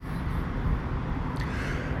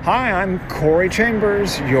Hi, I'm Corey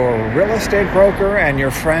Chambers, your real estate broker and your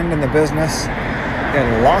friend in the business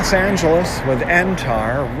in Los Angeles with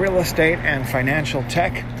NTAR, Real Estate and Financial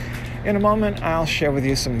Tech. In a moment, I'll share with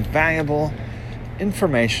you some valuable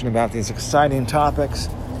information about these exciting topics.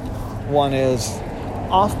 One is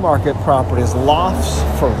off-market properties, lofts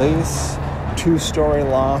for lease, 2-story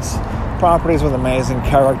lofts, properties with amazing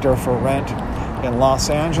character for rent in Los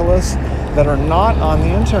Angeles that are not on the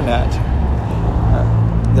internet.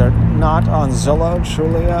 They're not on Zillow,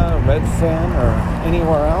 Trulia, Redfin, or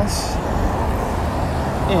anywhere else.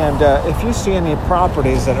 And if you see any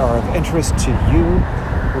properties that are of interest to you,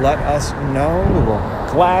 let us know. We will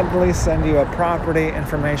gladly send you a property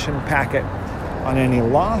information packet on any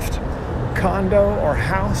loft, condo, or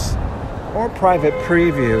house, or private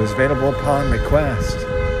previews available upon request.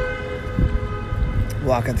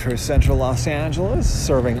 Walking through central Los Angeles,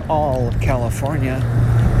 serving all of California.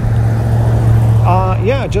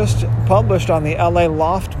 Just published on the LA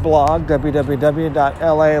Loft blog,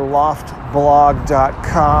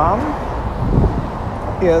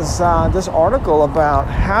 www.laloftblog.com, is this article about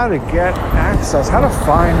how to get access, how to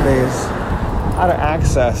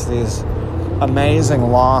access these amazing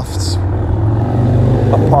lofts,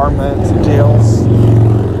 apartment deals,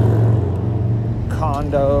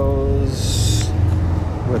 condos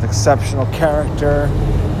with exceptional character,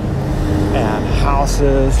 and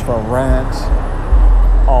houses for rent,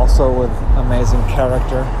 also with amazing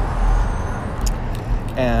character.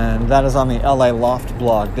 And that is on the LA Loft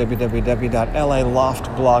blog,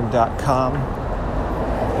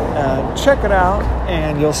 www.laloftblog.com. Check it out,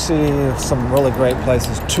 and you'll see some really great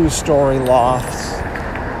places. 2-story lofts,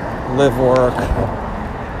 live work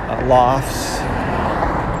lofts,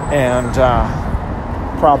 and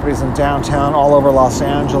properties in downtown all over Los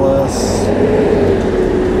Angeles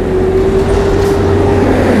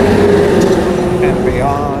and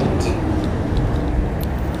beyond.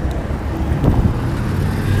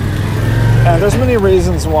 And there's many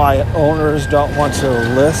reasons why owners don't want to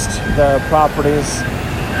list their properties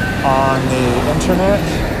on the internet.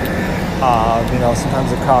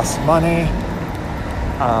 Sometimes it costs money.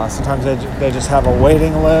 Sometimes they just have a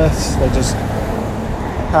waiting list. They just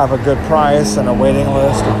have a good price and a waiting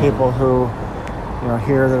list of people who,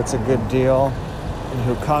 hear that it's a good deal and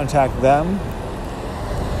who contact them.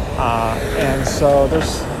 And so they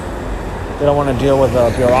don't want to deal with the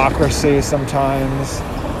bureaucracy sometimes.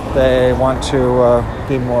 They want to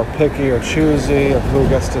be more picky or choosy of who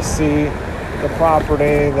gets to see the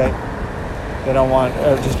property. They don't want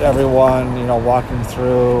just everyone, walking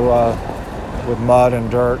through with mud and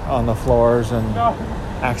dirt on the floors and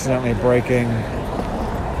accidentally breaking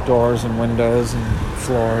doors and windows and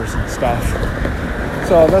floors and stuff.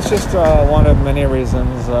 So that's just one of many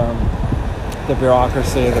reasons. The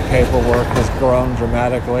bureaucracy, the paperwork has grown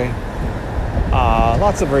dramatically.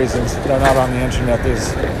 Lots of reasons they're not on the internet.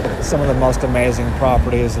 These some of the most amazing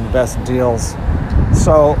properties and best deals.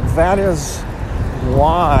 So that is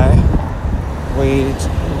why we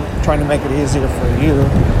trying to make it easier for you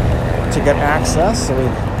to get access. So we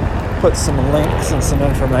put some links and some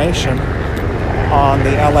information on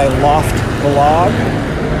the LA Loft blog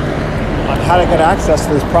on how to get access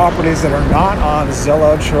to these properties that are not on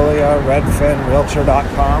Zillow, Trulia, Redfin,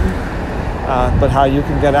 Realtor.com, but how you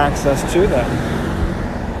can get access to them.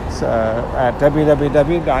 So at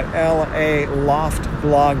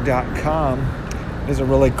www.laloftblog.com is a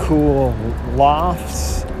really cool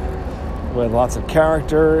lofts with lots of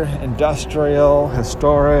character, industrial,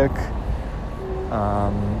 historic,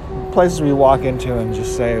 places where you walk into and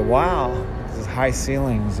just say, wow, this is high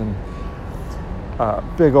ceilings and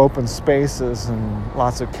big open spaces and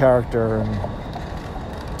lots of character and,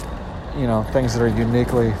 things that are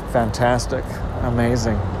uniquely fantastic,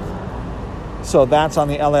 amazing. So that's on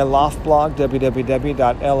the LA Loft blog,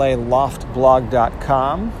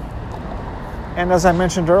 www.laloftblog.com. And as I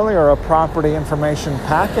mentioned earlier, a property information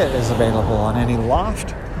packet is available on any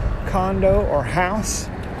loft, condo, or house,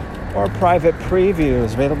 or private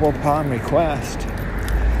previews available upon request.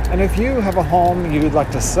 And if you have a home you'd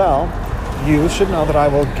like to sell, you should know that I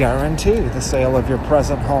will guarantee the sale of your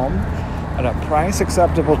present home at a price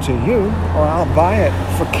acceptable to you, or I'll buy it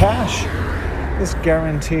for cash. This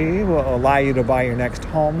guarantee will allow you to buy your next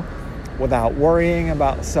home without worrying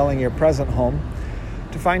about selling your present home.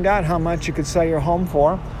 To find out how much you could sell your home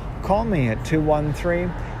for, call me at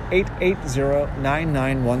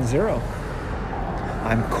 213-880-9910.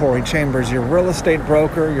 I'm Corey Chambers, your real estate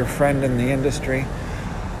broker, your friend in the industry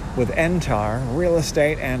with NTAR, Real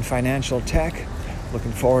Estate and Financial Tech.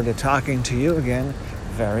 Looking forward to talking to you again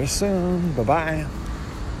very soon. Bye-bye.